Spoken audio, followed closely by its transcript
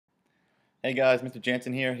Hey guys, Mr.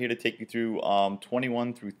 Jantzen here to take you through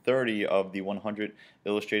 21 through 30 of the 100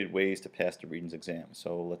 illustrated ways to pass the Regents exam.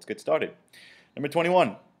 So let's get started. Number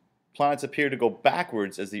 21, planets appear to go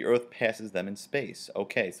backwards as the Earth passes them in space.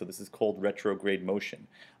 Okay, so this is called retrograde motion.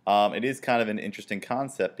 It is kind of an interesting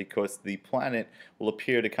concept because the planet will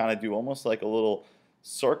appear to kind of do almost like a little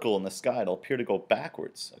circle in the sky. It'll appear to go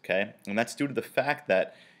backwards, okay? And that's due to the fact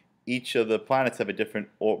that each of the planets have a different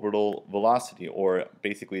orbital velocity, or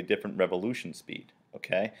basically a different revolution speed.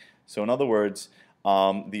 Okay, so in other words,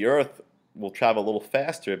 the Earth will travel a little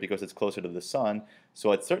faster because it's closer to the Sun.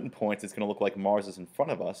 So at certain points, it's going to look like Mars is in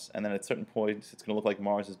front of us, and then at certain points, it's going to look like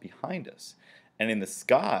Mars is behind us. And in the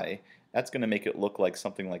sky, that's going to make it look like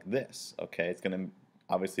something like this. Okay, it's going to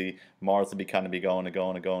obviously Mars will be kind of be going and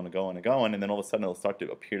going and going and going and going, and then all of a sudden it'll start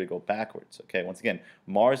to appear to go backwards. Okay, once again,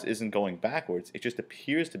 Mars isn't going backwards, it just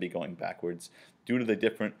appears to be going backwards due to the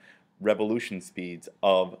different revolution speeds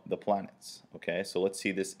of the planets. Okay, so let's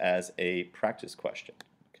see this as a practice question.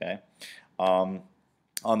 Okay, on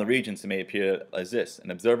the Regents, it may appear as this: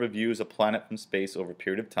 an observer views a planet from space over a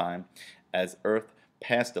period of time. As Earth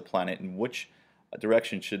passed the planet, in which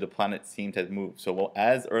direction should the planet seem to have moved? So, well,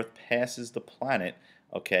 as Earth passes the planet,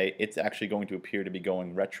 okay, it's actually going to appear to be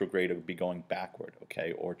going retrograde or be going backward,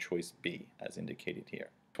 okay, or choice B as indicated here.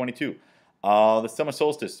 22. The summer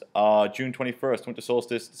solstice, June 21st, winter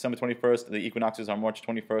solstice, December 21st, the equinoxes are March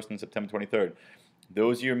 21st and September 23rd.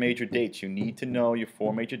 Those are your major dates. You need to know your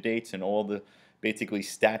four major dates and all the basically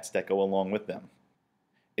stats that go along with them.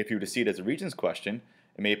 If you were to see it as a Regents question,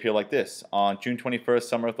 it may appear like this. On June 21st,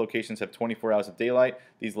 some Earth locations have 24 hours of daylight.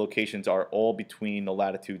 These locations are all between the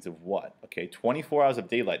latitudes of what? Okay, 24 hours of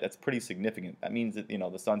daylight, that's pretty significant. That means that,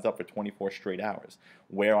 the sun's up for 24 straight hours.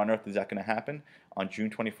 Where on Earth is that going to happen? On June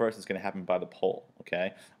 21st, it's going to happen by the pole,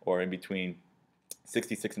 okay? Or in between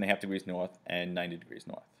 66.5 degrees north and 90 degrees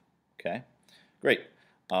north, okay? Great.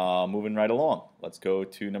 Moving right along, let's go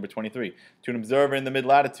to number 23. To an observer in the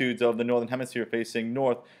mid-latitudes of the northern hemisphere facing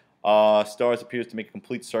north, stars appears to make a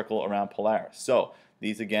complete circle around Polaris. So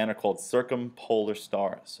these again are called circumpolar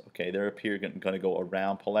stars. Okay, they're going to go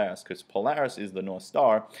around Polaris because Polaris is the North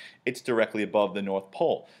Star. It's directly above the North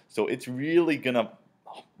Pole. So it's really going to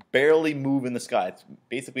barely move in the sky. It's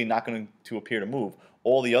basically not going to appear to move.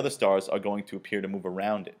 All the other stars are going to appear to move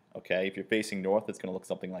around it. Okay, if you're facing north, it's going to look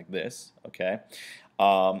something like this. Okay,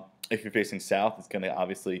 if you're facing south, it's going to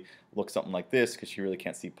obviously look something like this because you really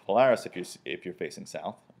can't see Polaris if you're facing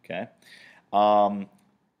south. Okay, and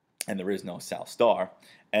there is no south star.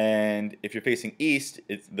 And if you're facing east,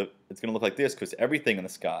 it's going to look like this because everything in the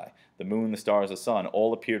sky, the moon, the stars, the sun,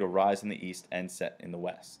 all appear to rise in the east and set in the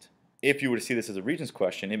west. If you were to see this as a Regents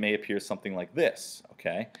question, it may appear something like this.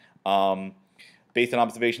 Okay. Based on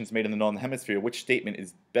observations made in the northern hemisphere, which statement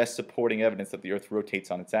is best supporting evidence that the Earth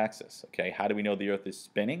rotates on its axis? Okay, how do we know the Earth is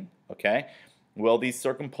spinning? Okay, well, these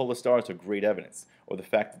circumpolar stars are great evidence, or the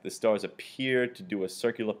fact that the stars appear to do a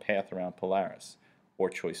circular path around Polaris, or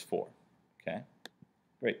choice 4. Okay,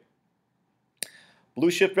 great.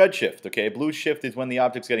 Blue shift, red shift. Okay, blue shift is when the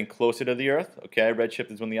object's getting closer to the Earth. Okay, red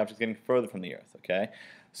shift is when the object's getting further from the Earth. Okay,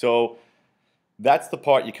 so that's the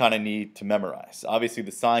part you kind of need to memorize. Obviously,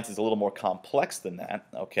 the science is a little more complex than that.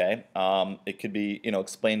 Okay, it could be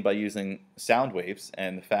explained by using sound waves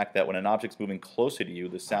and the fact that when an object's moving closer to you,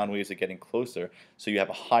 the sound waves are getting closer, so you have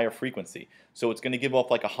a higher frequency. So it's going to give off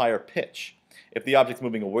like a higher pitch. If the object's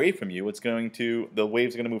moving away from you, the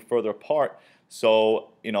waves are going to move further apart. So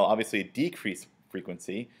obviously a decreased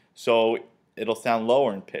frequency. So it'll sound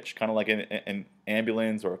lower in pitch, kind of like an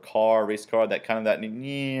ambulance or a car, race car, that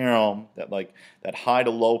high to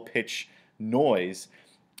low pitch noise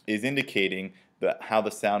is indicating how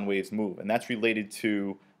the sound waves move, and that's related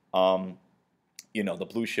to the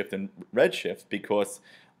blue shift and red shift because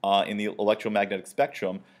in the electromagnetic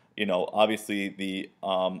spectrum, obviously the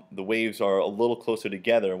waves are a little closer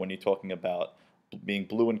together when you're talking about being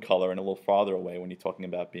blue in color and a little farther away when you're talking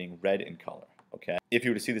about being red in color. Okay. If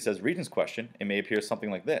you were to see this as a Regents question, it may appear something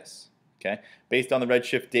like this. Okay. Based on the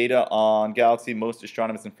redshift data on galaxy, most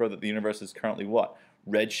astronomers infer that the universe is currently what?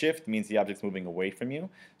 Redshift means the object's moving away from you,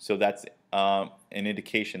 so that's an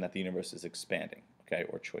indication that the universe is expanding. Okay,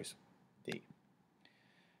 or choice D.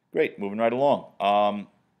 Great. Moving right along.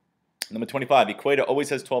 Number 25. Equator always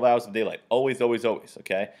has 12 hours of daylight. Always, always, always.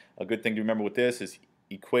 Okay. A good thing to remember with this is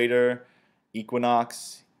equator,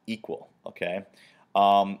 equinox, equal. Okay.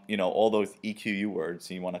 All those EQU words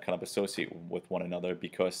you want to kind of associate with one another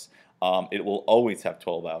because it will always have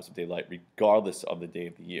 12 hours of daylight regardless of the day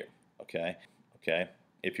of the year. Okay. Okay.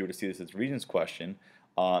 If you were to see this as a Regents question,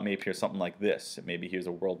 it may appear something like this. Maybe here's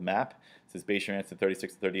a world map. It says base your answer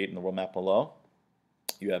 36 to 38 in the world map below.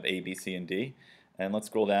 You have A, B, C, and D. And let's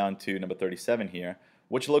scroll down to number 37 here.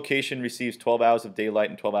 Which location receives 12 hours of daylight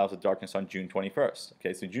and 12 hours of darkness on June 21st?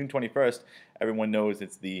 Okay, so June 21st, everyone knows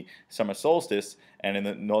it's the summer solstice, and in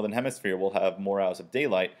the northern hemisphere we'll have more hours of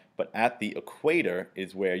daylight, but at the equator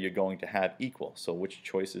is where you're going to have equal. So which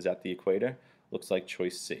choice is at the equator? Looks like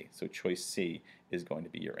choice C. So choice C is going to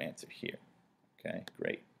be your answer here. Okay,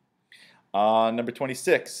 great. Number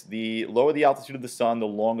 26, the lower the altitude of the sun, the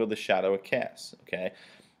longer the shadow it casts. Okay,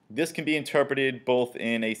 this can be interpreted both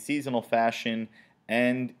in a seasonal fashion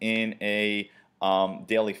and in a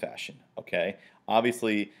daily fashion. Okay,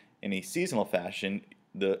 obviously in a seasonal fashion,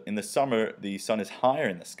 in the summer the sun is higher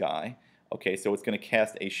in the sky. Okay, so it's going to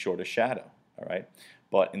cast a shorter shadow. All right,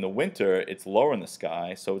 but in the winter it's lower in the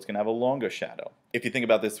sky, so it's going to have a longer shadow. If you think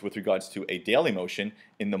about this with regards to a daily motion,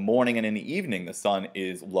 in the morning and in the evening the sun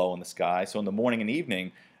is low in the sky, so in the morning and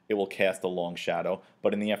evening it will cast a long shadow,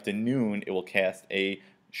 but in the afternoon it will cast a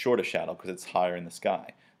shorter shadow because it's higher in the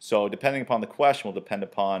sky. So depending upon the question will depend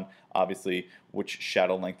upon, obviously, which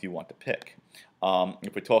shadow length you want to pick.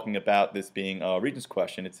 If we're talking about this being a Regents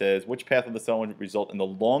question, it says, which path of the sun would result in the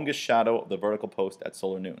longest shadow of the vertical post at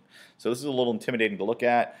solar noon? So this is a little intimidating to look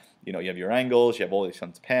at. You know, you have your angles, you have all the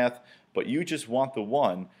sun's path, but you just want the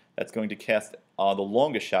one that's going to cast the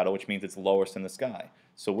longest shadow, which means it's lowest in the sky.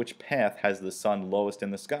 So which path has the sun lowest in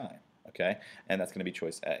the sky? Okay, and that's going to be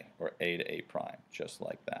choice A, or A to A prime, just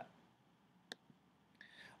like that.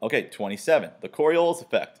 Okay, 27. The Coriolis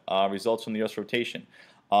effect results from the Earth's rotation.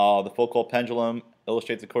 The Foucault pendulum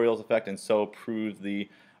illustrates the Coriolis effect and so proves the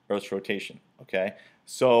Earth's rotation. Okay,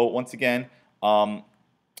 so once again,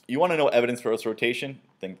 you want to know evidence for Earth's rotation?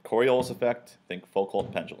 Think Coriolis effect, think Foucault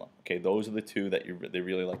pendulum. Okay, those are the two that they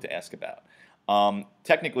really like to ask about.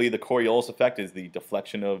 Technically, the Coriolis effect is the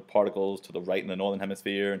deflection of particles to the right in the northern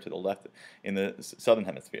hemisphere and to the left in the southern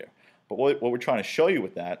hemisphere. But what we're trying to show you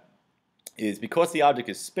with that is because the object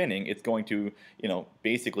is spinning, it's going to,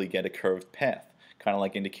 basically get a curved path, kind of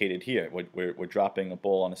like indicated here. We're dropping a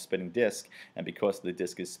ball on a spinning disc, and because the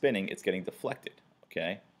disc is spinning, it's getting deflected.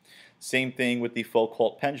 Okay. Same thing with the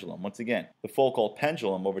Foucault pendulum. Once again, the Foucault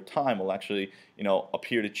pendulum over time will actually,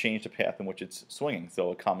 appear to change the path in which it's swinging.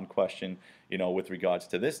 So a common question, with regards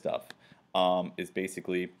to this stuff, is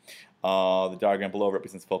basically the diagram below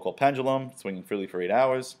represents the Foucault pendulum swinging freely for 8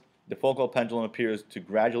 hours. The Foucault pendulum appears to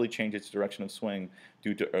gradually change its direction of swing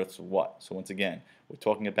due to Earth's what? So once again, we're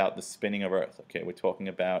talking about the spinning of Earth. Okay, we're talking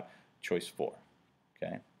about choice 4.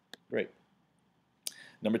 Okay, great.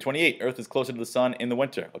 Number 28, Earth is closer to the sun in the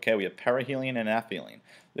winter. Okay, we have perihelion and aphelion.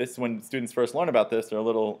 This, when students first learn about this, they're a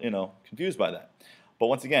little, confused by that. But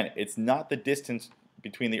once again, it's not the distance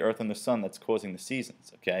between the Earth and the sun that's causing the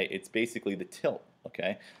seasons. Okay, it's basically the tilt.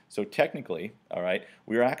 Okay, so technically, all right,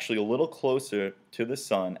 we are actually a little closer to the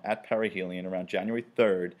sun at perihelion around January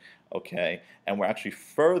 3rd. Okay, and we're actually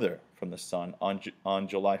further from the sun on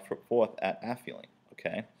July 4th at aphelion.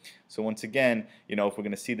 Okay, so once again, if we're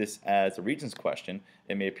going to see this as a Regents question,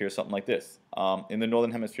 it may appear something like this. In the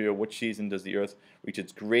northern hemisphere, which season does the Earth reach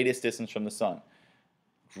its greatest distance from the sun?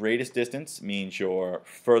 Greatest distance means you're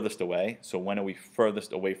furthest away. So when are we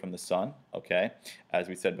furthest away from the sun? Okay, as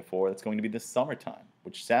we said before, it's going to be the summertime,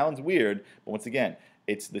 which sounds weird, but once again,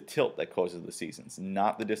 it's the tilt that causes the seasons,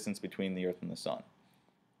 not the distance between the Earth and the sun.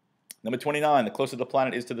 Number 29, the closer the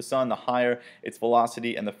planet is to the sun, the higher its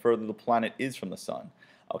velocity and the further the planet is from the sun,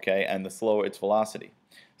 okay, and the slower its velocity.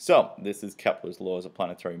 So this is Kepler's laws of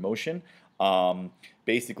planetary motion.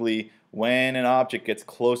 Basically, when an object gets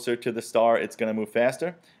closer to the star, it's going to move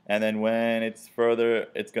faster, and then when it's further,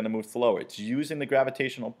 it's going to move slower. It's using the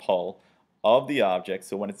gravitational pull of the object,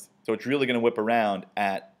 so it's really going to whip around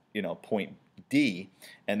at point D,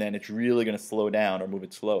 and then it's really going to slow down or move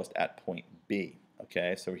its slowest at point B.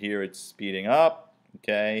 Okay, so here it's speeding up.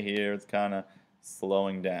 Okay, here it's kind of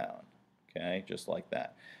slowing down. Okay, just like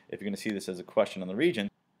that. If you're going to see this as a question on the region,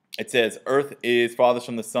 it says Earth is farthest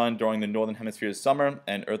from the sun during the northern hemisphere's summer,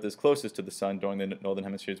 and Earth is closest to the sun during the northern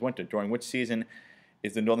hemisphere's winter. During which season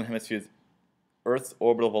is the northern hemisphere's Earth's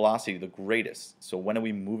orbital velocity the greatest? So when are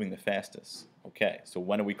we moving the fastest? Okay, so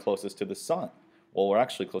when are we closest to the sun? Well, we're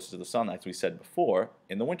actually closest to the sun, as we said before,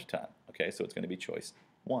 in the wintertime. Okay, so it's going to be choice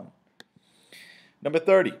 1. Number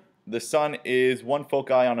 30, the sun is one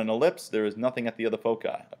foci on an ellipse. There is nothing at the other foci.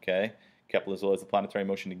 Okay, Kepler's laws of planetary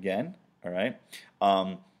motion again. All right.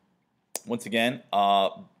 Once again,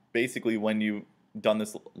 basically when you done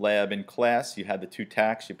this lab in class, you had the 2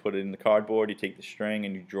 tacks, you put it in the cardboard, you take the string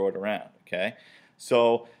and you draw it around. Okay,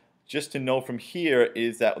 so just to know from here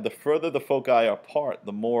is that the further the foci are apart,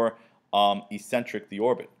 the more eccentric the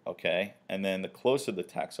orbit. Okay, and then the closer the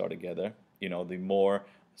tacks are together, the more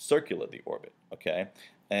circular the orbit. Okay,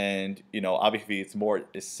 And obviously it's more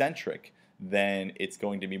eccentric, then it's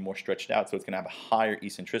going to be more stretched out, so it's going to have a higher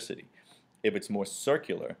eccentricity. If it's more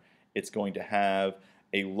circular, it's going to have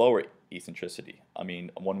a lower eccentricity. I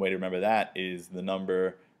mean, one way to remember that is the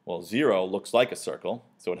number, well, 0 looks like a circle,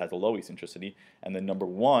 so it has a low eccentricity, and the number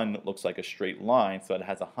 1 looks like a straight line, so it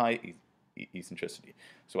has a high eccentricity.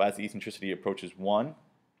 So as the eccentricity approaches 1,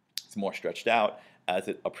 it's more stretched out. As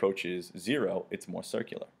it approaches 0, it's more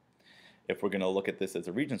circular. If we're going to look at this as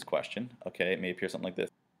a Regents question, okay, it may appear something like this.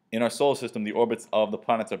 In our solar system, the orbits of the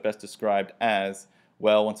planets are best described as,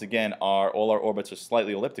 well, once again, all our orbits are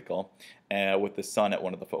slightly elliptical, with the sun at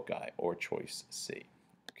one of the foci, or choice C.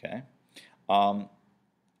 Okay,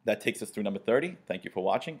 that takes us through number 30. Thank you for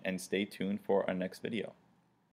watching, and stay tuned for our next video.